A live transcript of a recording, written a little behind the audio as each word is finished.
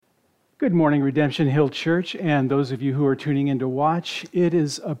Good morning, Redemption Hill Church, and those of you who are tuning in to watch. It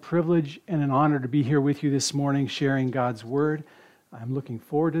is a privilege and an honor to be here with you this morning sharing God's Word. I'm looking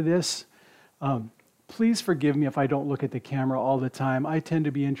forward to this. Please forgive me if I don't look at the camera all the time. I tend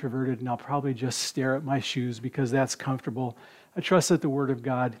to be introverted, and I'll probably just stare at my shoes because that's comfortable. I trust that the Word of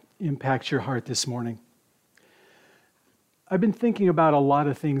God impacts your heart this morning. I've been thinking about a lot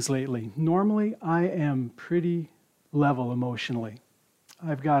of things lately. Normally, I am pretty level emotionally.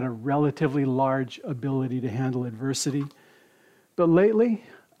 I've got a relatively large ability to handle adversity. But lately,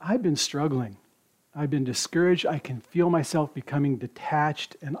 I've been struggling. I've been discouraged. I can feel myself becoming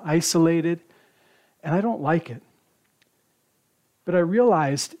detached and isolated, and I don't like it. But I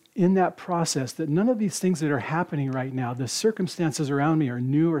realized in that process that none of these things that are happening right now, the circumstances around me, are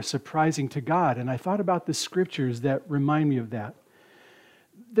new or surprising to God. And I thought about the scriptures that remind me of that.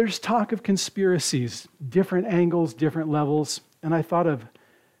 There's talk of conspiracies, different angles, different levels. And I thought of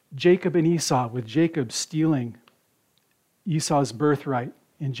Jacob and Esau, with Jacob stealing Esau's birthright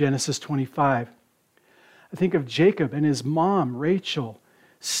in Genesis 25. I think of Jacob and his mom, Rachel,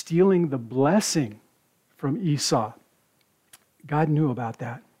 stealing the blessing from Esau. God knew about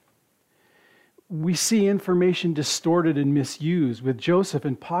that. We see information distorted and misused with Joseph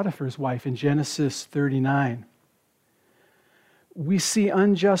and Potiphar's wife in Genesis 39. We see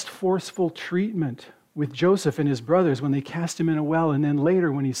unjust, forceful treatment with Joseph and his brothers when they cast him in a well, and then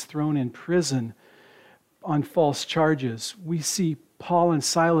later when he's thrown in prison on false charges. We see Paul and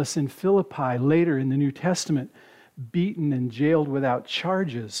Silas in Philippi later in the New Testament, beaten and jailed without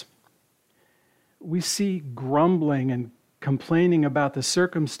charges. We see grumbling and complaining about the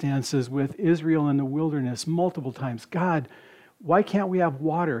circumstances with Israel in the wilderness multiple times. God, why can't we have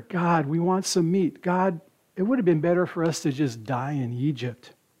water? God, we want some meat. God, it would have been better for us to just die in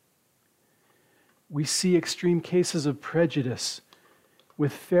Egypt. We see extreme cases of prejudice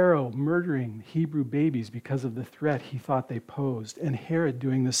with Pharaoh murdering Hebrew babies because of the threat he thought they posed, and Herod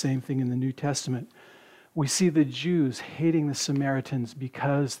doing the same thing in the New Testament. We see the Jews hating the Samaritans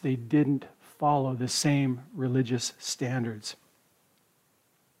because they didn't follow the same religious standards.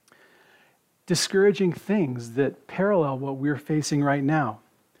 Discouraging things that parallel what we're facing right now.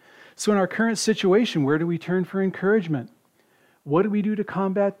 So in our current situation, where do we turn for encouragement? What do we do to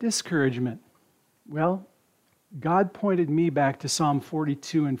combat discouragement? Well, God pointed me back to Psalm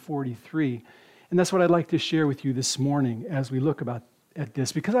 42 and 43, and that's what I'd like to share with you this morning as we look at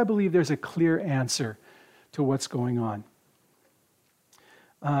this, because I believe there's a clear answer to what's going on.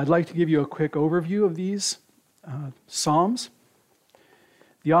 I'd like to give you a quick overview of these Psalms.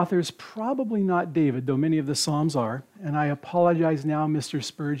 The author is probably not David, though many of the Psalms are, and I apologize now, Mr.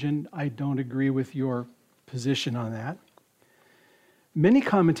 Spurgeon, I don't agree with your position on that. Many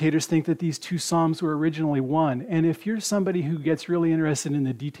commentators think that these two Psalms were originally one, and if you're somebody who gets really interested in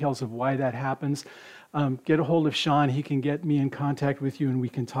the details of why that happens, get a hold of Sean. He can get me in contact with you, and we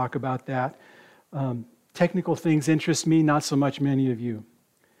can talk about that. Technical things interest me, not so much many of you.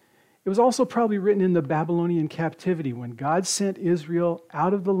 It was also probably written in the Babylonian captivity when God sent Israel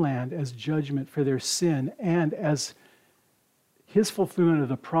out of the land as judgment for their sin and as his fulfillment of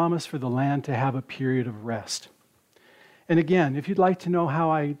the promise for the land to have a period of rest. And again, if you'd like to know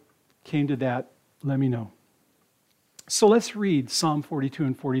how I came to that, let me know. So let's read Psalm 42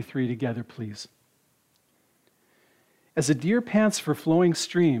 and 43 together, please. As a deer pants for flowing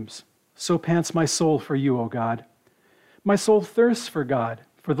streams, so pants my soul for you, O God. My soul thirsts for God,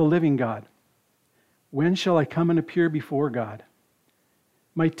 for the living God. When shall I come and appear before God?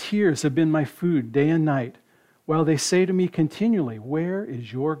 My tears have been my food day and night, while they say to me continually, where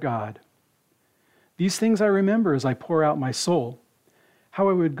is your God? These things I remember as I pour out my soul, how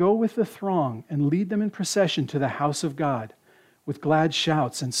I would go with the throng and lead them in procession to the house of God, with glad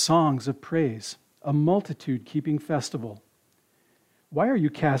shouts and songs of praise, a multitude keeping festival. Why are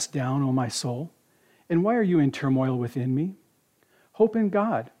you cast down, O my soul? And why are you in turmoil within me? Hope in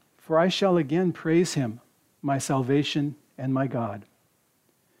God, for I shall again praise him, my salvation and my God.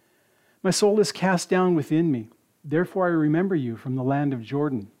 My soul is cast down within me, therefore I remember you from the land of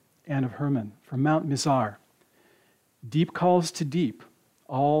Jordan and of Hermon, from Mount Mizar. Deep calls to deep,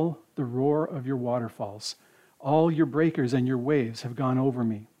 all the roar of your waterfalls. All your breakers and your waves have gone over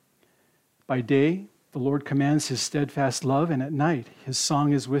me. By day, the Lord commands his steadfast love, and at night his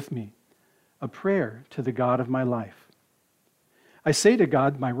song is with me, a prayer to the God of my life. I say to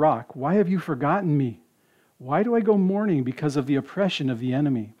God, my rock, why have you forgotten me? Why do I go mourning because of the oppression of the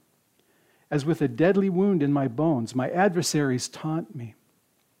enemy? As with a deadly wound in my bones, my adversaries taunt me,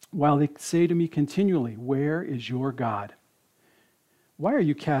 while they say to me continually, where is your God? Why are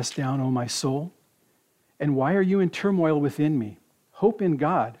you cast down, O my soul? And why are you in turmoil within me? Hope in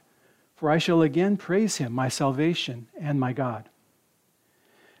God, for I shall again praise him, my salvation and my God.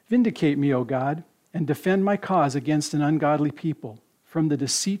 Vindicate me, O God, and defend my cause against an ungodly people. From the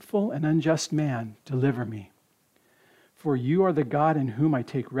deceitful and unjust man, deliver me. For you are the God in whom I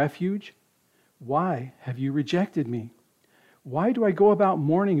take refuge. Why have you rejected me? Why do I go about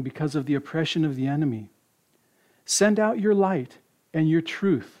mourning because of the oppression of the enemy? Send out your light and your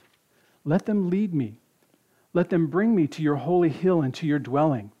truth. Let them lead me. Let them bring me to your holy hill and to your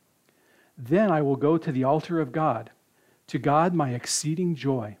dwelling. Then I will go to the altar of God, to God my exceeding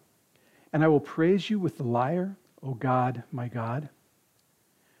joy. And I will praise you with the lyre, O God, my God.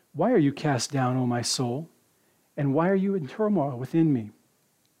 Why are you cast down, O my soul? And why are you in turmoil within me?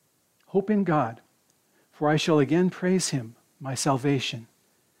 Hope in God, for I shall again praise him, my salvation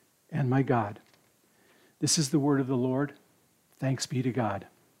and my God. This is the word of the Lord. Thanks be to God.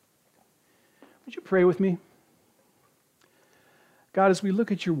 Would you pray with me? God, as we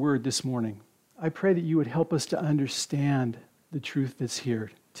look at your word this morning, I pray that you would help us to understand the truth that's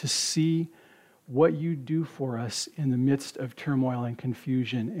here, to see what you do for us in the midst of turmoil and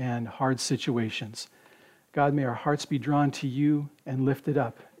confusion and hard situations. God, may our hearts be drawn to you and lifted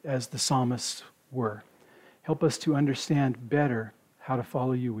up as the psalmists were. Help us to understand better how to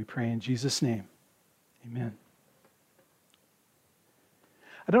follow you, we pray in Jesus' name. Amen.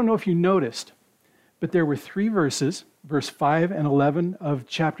 I don't know if you noticed, but there were 3 verses, verse 5 and 11 of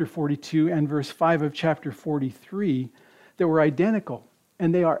chapter 42 and verse 5 of chapter 43, that were identical,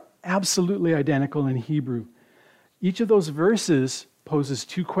 and they are absolutely identical in Hebrew. Each of those verses poses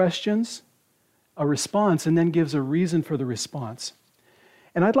 2 questions, a response, and then gives a reason for the response.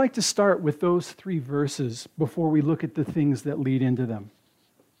 And I'd like to start with those 3 verses before we look at the things that lead into them.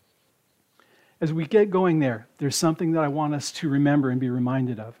 As we get going there's something that I want us to remember and be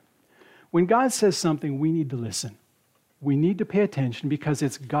reminded of. When God says something, we need to listen. We need to pay attention because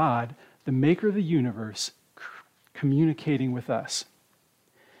it's God, the maker of the universe, communicating with us.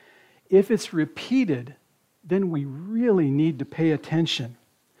 If it's repeated, then we really need to pay attention.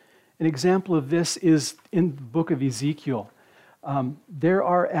 An example of this is in the book of Ezekiel. There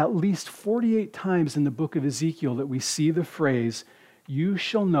are at least 48 times in the book of Ezekiel that we see the phrase, "You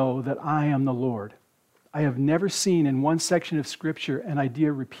shall know that I am the Lord." I have never seen in one section of Scripture an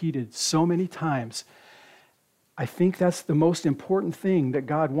idea repeated so many times. I think that's the most important thing that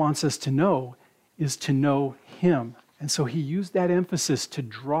God wants us to know, is to know him. And so he used that emphasis to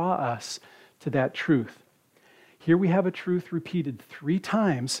draw us to that truth. Here we have a truth repeated 3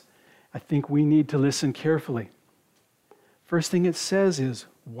 times. I think we need to listen carefully. First thing it says is,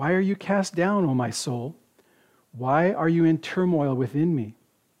 "Why are you cast down, O my soul? Why are you in turmoil within me?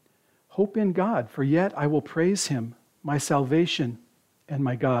 Hope in God, for yet I will praise him, my salvation and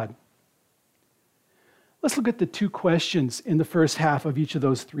my God." Let's look at the 2 questions in the first half of each of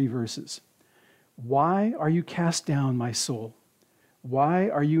those 3 verses. Why are you cast down, my soul? Why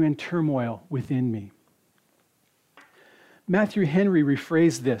are you in turmoil within me? Matthew Henry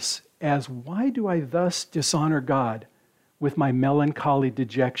rephrased this as, "Why do I thus dishonor God with my melancholy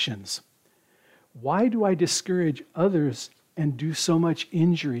dejections? Why do I discourage others and do so much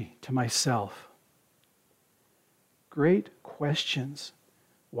injury to myself?" Great questions.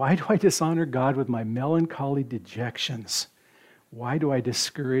 Why do I dishonor God with my melancholy dejections? Why do I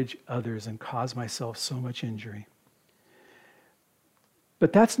discourage others and cause myself so much injury?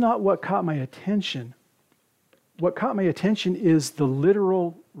 But that's not what caught my attention. What caught my attention is the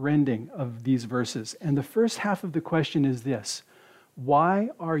literal rendering of these verses. And the first half of the question is this: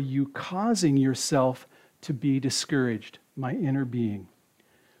 why are you causing yourself to be discouraged, my inner being?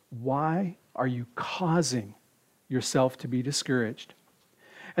 Why are you causing yourself to be discouraged?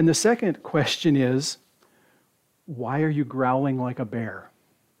 And the second question is, why are you growling like a bear?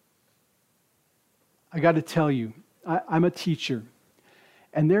 I got to tell you, I'm a teacher,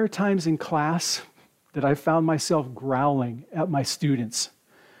 and there are times in class that I found myself growling at my students.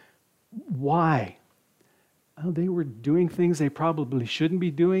 Why? Well, they were doing things they probably shouldn't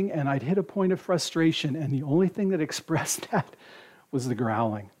be doing, and I'd hit a point of frustration, and the only thing that expressed that was the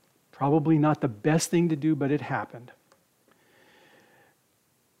growling. Probably not the best thing to do, but it happened.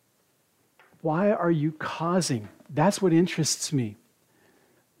 Why are you causing? That's what interests me.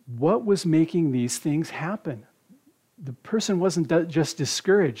 What was making these things happen? The person wasn't just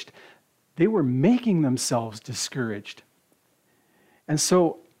discouraged. They were making themselves discouraged. And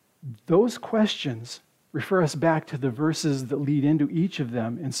so those questions refer us back to the verses that lead into each of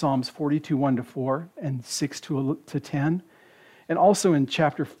them in Psalms 42, 1-4 and 6-10, and also in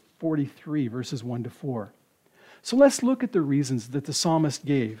chapter 43, verses 1-4. So let's look at the reasons that the psalmist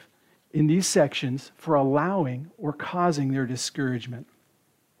gave in these sections for allowing or causing their discouragement.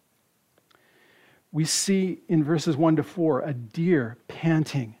 We see in verses 1 to 4 a deer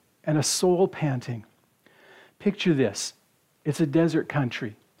panting and a soul panting. Picture this. It's a desert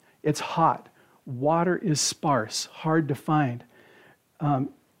country. It's hot. Water is sparse, hard to find.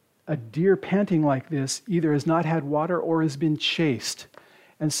 A deer panting like this either has not had water or has been chased.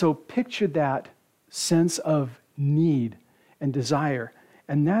 And so picture that sense of need and desire.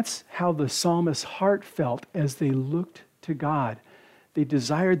 And that's how the psalmist's heart felt as they looked to God. They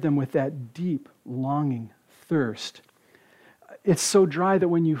desired them with that deep, longing thirst. It's so dry that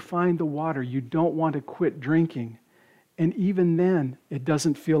when you find the water, you don't want to quit drinking. And even then, it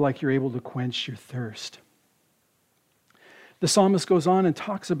doesn't feel like you're able to quench your thirst. The psalmist goes on and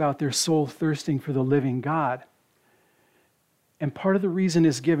talks about their soul thirsting for the living God. And part of the reason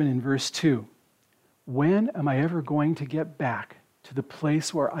is given in verse 2. When am I ever going to get back to the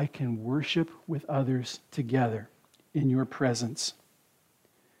place where I can worship with others together in your presence?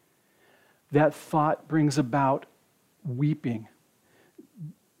 That thought brings about weeping.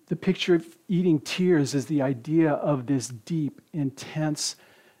 The picture of eating tears is the idea of this deep, intense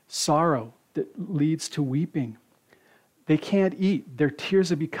sorrow that leads to weeping. They can't eat. Their tears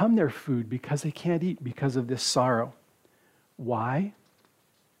have become their food because they can't eat because of this sorrow. Why?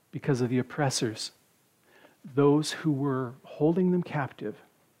 Because of the oppressors, those who were holding them captive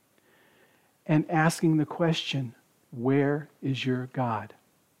and asking the question, where is your God?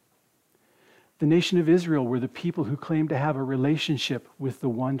 The nation of Israel were the people who claimed to have a relationship with the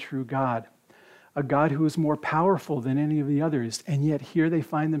one true God, a God who is more powerful than any of the others, and yet here they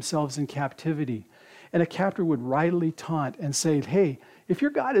find themselves in captivity. And a captor would wryly taunt and say, hey, if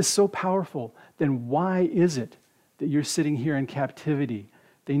your God is so powerful, then why is it that you're sitting here in captivity?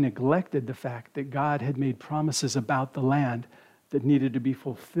 They neglected the fact that God had made promises about the land that needed to be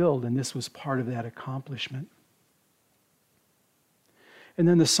fulfilled, and this was part of that accomplishment. And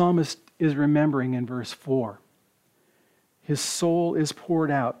then the psalmist is remembering in verse 4. His soul is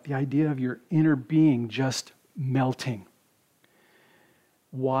poured out, the idea of your inner being just melting.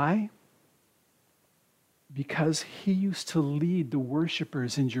 Why? Because he used to lead the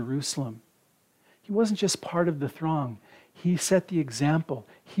worshipers in Jerusalem. He wasn't just part of the throng. He set the example.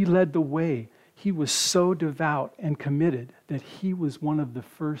 He led the way. He was so devout and committed that he was one of the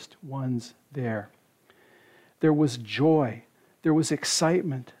first ones there. There was joy. There was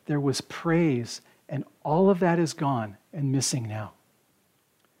excitement. There was praise. And all of that is gone and missing now.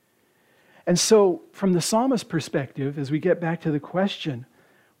 And so, from the psalmist's perspective, as we get back to the question,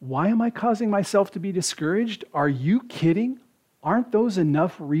 why am I causing myself to be discouraged? Are you kidding? Aren't those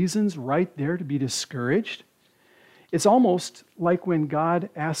enough reasons right there to be discouraged? It's almost like when God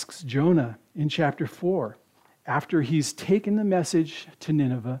asks Jonah in chapter 4, after he's taken the message to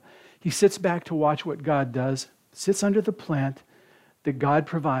Nineveh, he sits back to watch what God does, sits under the plant that God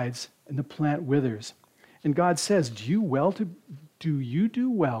provides, and the plant withers. And God says, do you do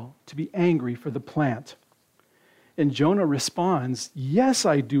well to be angry for the plant? And Jonah responds, yes,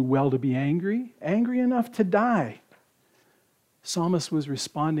 I do well to be angry enough to die. Psalmist was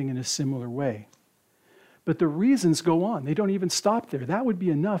responding in a similar way. But the reasons go on. They don't even stop there. That would be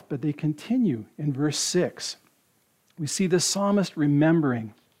enough, but they continue in verse 6. We see the psalmist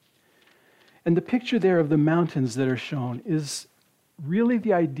remembering. And the picture there of the mountains that are shown is really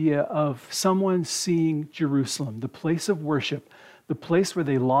the idea of someone seeing Jerusalem, the place of worship, the place where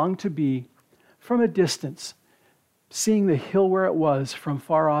they long to be from a distance, seeing the hill where it was from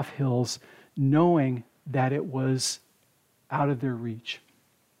far off hills, knowing that it was out of their reach.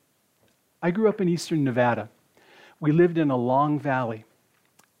 I grew up in eastern Nevada. We lived in a long valley.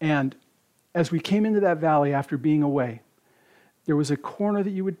 And as we came into that valley after being away, there was a corner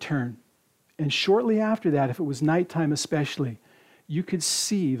that you would turn. And shortly after that, if it was nighttime especially, you could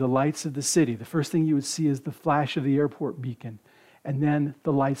see the lights of the city. The first thing you would see is the flash of the airport beacon. And then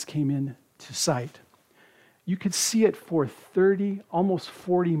the lights came in to sight. You could see it for 30, almost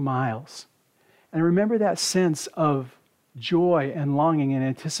 40 miles. And I remember that sense of joy and longing and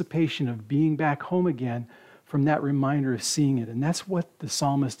anticipation of being back home again from that reminder of seeing it. And that's what the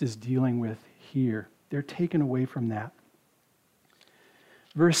psalmist is dealing with here. They're taken away from that.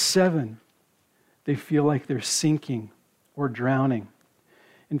 Verse 7, they feel like they're sinking or drowning.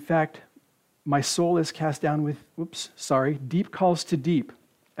 In fact, my soul is cast down with, deep calls to deep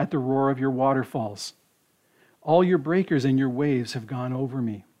at the roar of your waterfalls. All your breakers and your waves have gone over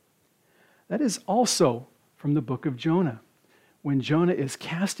me. That is also from the book of Jonah. When Jonah is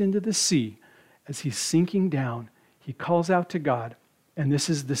cast into the sea, as he's sinking down, he calls out to God, and this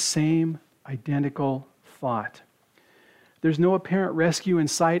is the same identical thought. There's no apparent rescue in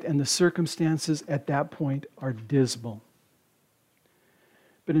sight, and the circumstances at that point are dismal.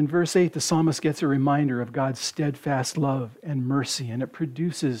 But in verse 8, the psalmist gets a reminder of God's steadfast love and mercy, and it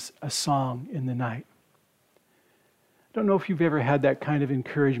produces a song in the night. I don't know if you've ever had that kind of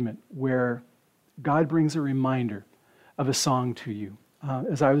encouragement where God brings a reminder of a song to you.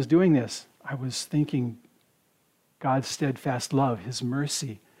 As I was doing this, I was thinking God's steadfast love, his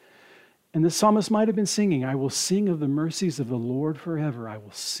mercy. And the psalmist might have been singing, I will sing of the mercies of the Lord forever. I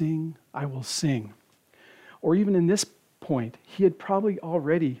will sing, I will sing. Or even in this point, he had probably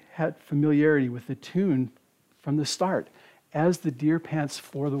already had familiarity with the tune from the start. As the deer pants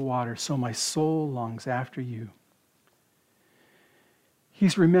for the water, so my soul longs after you.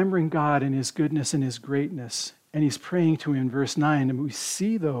 He's remembering God and his goodness and his greatness, and he's praying to him in verse 9. And we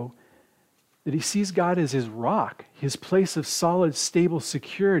see, though, that he sees God as his rock, his place of solid, stable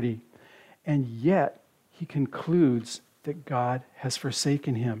security, and yet he concludes that God has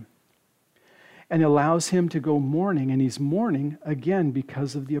forsaken him and allows him to go mourning, and he's mourning again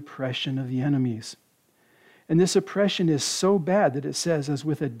because of the oppression of the enemies. And this oppression is so bad that it says, as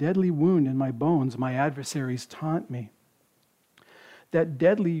with a deadly wound in my bones, my adversaries taunt me. That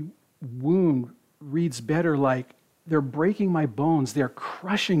deadly wound reads better like, they're breaking my bones, they're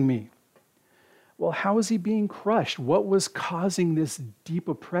crushing me. Well, how is he being crushed? What was causing this deep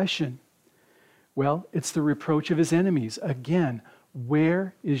oppression? Well, it's the reproach of his enemies. Again,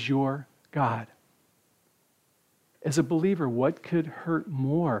 where is your God? As a believer, what could hurt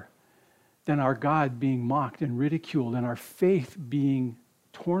more than our God being mocked and ridiculed and our faith being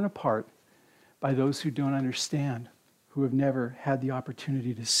torn apart by those who don't understand, who have never had the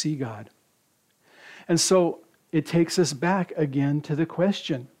opportunity to see God? And so it takes us back again to the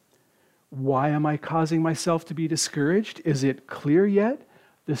question, why am I causing myself to be discouraged? Is it clear yet?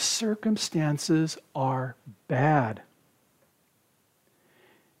 The circumstances are bad.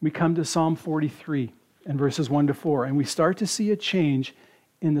 We come to Psalm 43 and verses 1 to 4, and we start to see a change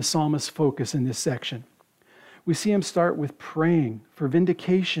in the psalmist's focus in this section. We see him start with praying for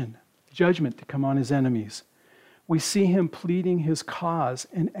vindication, judgment to come on his enemies. We see him pleading his cause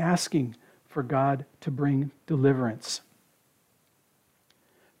and asking for God to bring deliverance.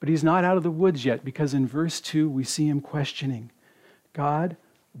 But he's not out of the woods yet, because in verse 2 we see him questioning, God,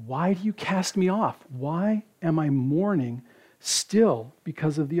 why do you cast me off? Why am I mourning still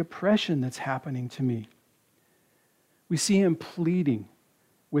because of the oppression that's happening to me? We see him pleading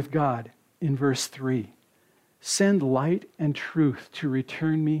with God in verse 3. Send light and truth to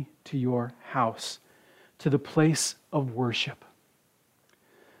return me to your house, to the place of worship.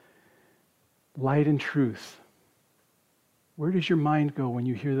 Light and truth. Where does your mind go when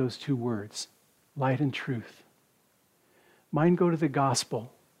you hear those two words? Light and truth. Mine go to the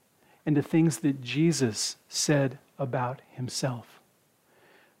gospel and to things that Jesus said about himself.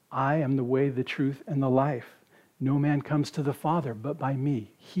 I am the way, the truth, and the life. No man comes to the Father but by me.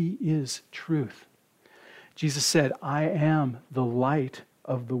 He is truth. Jesus said, I am the light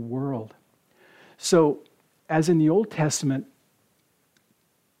of the world. So, as in the Old Testament,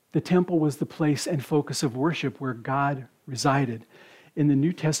 the temple was the place and focus of worship where God resided. In the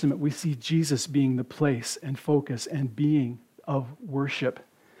New Testament, we see Jesus being the place and focus and being of worship.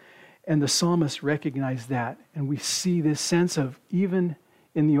 And the psalmist recognized that. And we see this sense of, even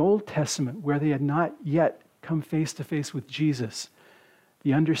in the Old Testament, where they had not yet come face to face with Jesus,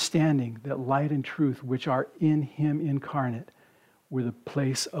 the understanding that light and truth, which are in him incarnate, were the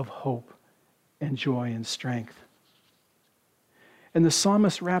place of hope and joy and strength. And the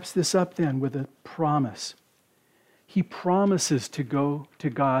psalmist wraps this up then with a promise. He promises to go to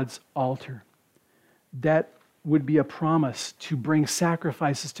God's altar. That would be a promise to bring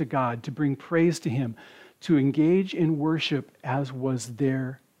sacrifices to God, to bring praise to him, to engage in worship as was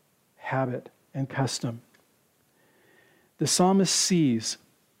their habit and custom. The psalmist sees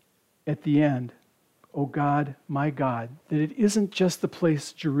at the end, O God, my God, that it isn't just the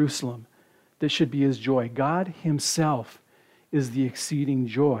place Jerusalem that should be his joy. God himself is the exceeding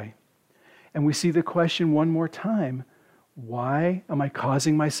joy. And we see the question one more time, why am I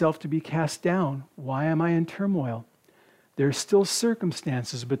causing myself to be cast down? Why am I in turmoil? There are still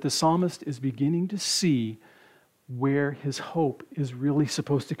circumstances, but the psalmist is beginning to see where his hope is really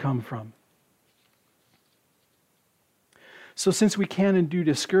supposed to come from. So since we can and do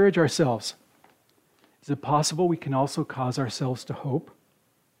discourage ourselves, is it possible we can also cause ourselves to hope?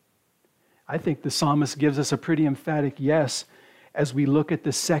 I think the psalmist gives us a pretty emphatic yes as we look at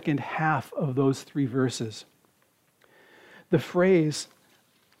the second half of those 3 verses. The phrase,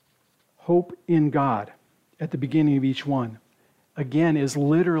 hope in God, at the beginning of each one, again is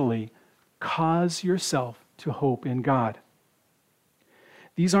literally, cause yourself to hope in God.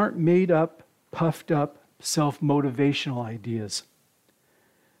 These aren't made up, puffed up, self-motivational ideas.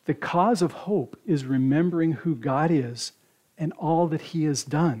 The cause of hope is remembering who God is and all that He has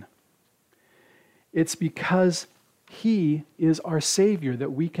done. It's because He is our Savior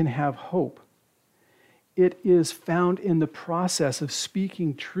that we can have hope. It is found in the process of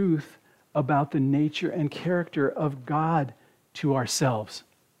speaking truth about the nature and character of God to ourselves.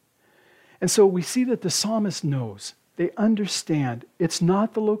 And so we see that the psalmist knows, they understand, it's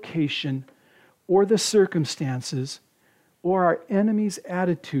not the location or the circumstances or our enemy's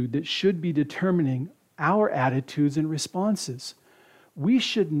attitude that should be determining our attitudes and responses. We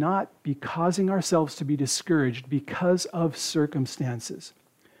should not be causing ourselves to be discouraged because of circumstances.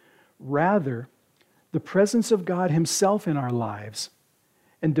 Rather, the presence of God Himself in our lives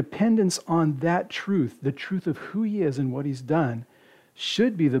and dependence on that truth, the truth of who He is and what He's done,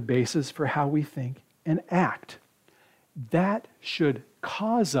 should be the basis for how we think and act. That should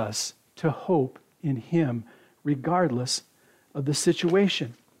cause us to hope in Him regardless of the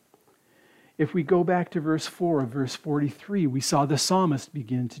situation. If we go back to verse 4 of verse 43, we saw the psalmist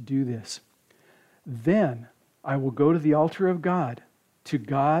begin to do this. Then I will go to the altar of God, to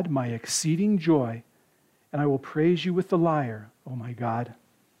God my exceeding joy, and I will praise you with the lyre, O my God.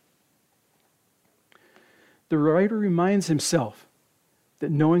 The writer reminds himself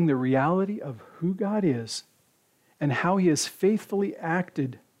that knowing the reality of who God is and how He has faithfully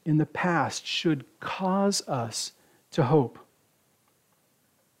acted in the past should cause us to hope.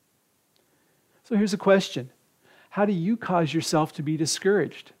 So here's a question. How do you cause yourself to be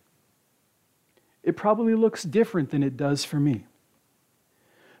discouraged? It probably looks different than it does for me.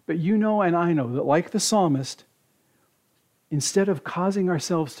 But you know and I know that like the psalmist, instead of causing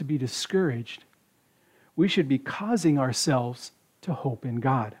ourselves to be discouraged, we should be causing ourselves to hope in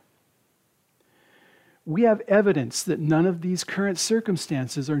God. We have evidence that none of these current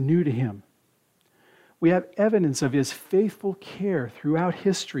circumstances are new to Him. We have evidence of His faithful care throughout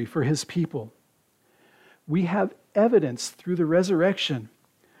history for His people. We have evidence through the resurrection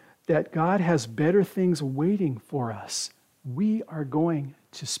that God has better things waiting for us. We are going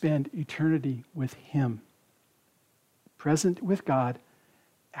to spend eternity with Him, present with God,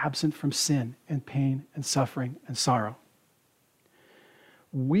 absent from sin and pain and suffering and sorrow.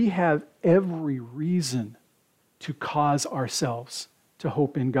 We have every reason to cause ourselves to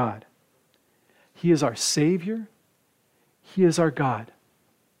hope in God. He is our Savior. He is our God.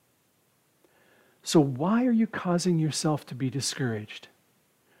 So why are you causing yourself to be discouraged?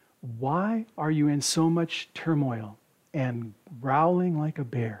 Why are you in so much turmoil and growling like a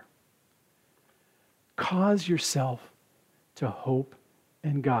bear? Cause yourself to hope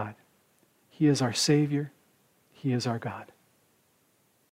in God. He is our Savior. He is our God.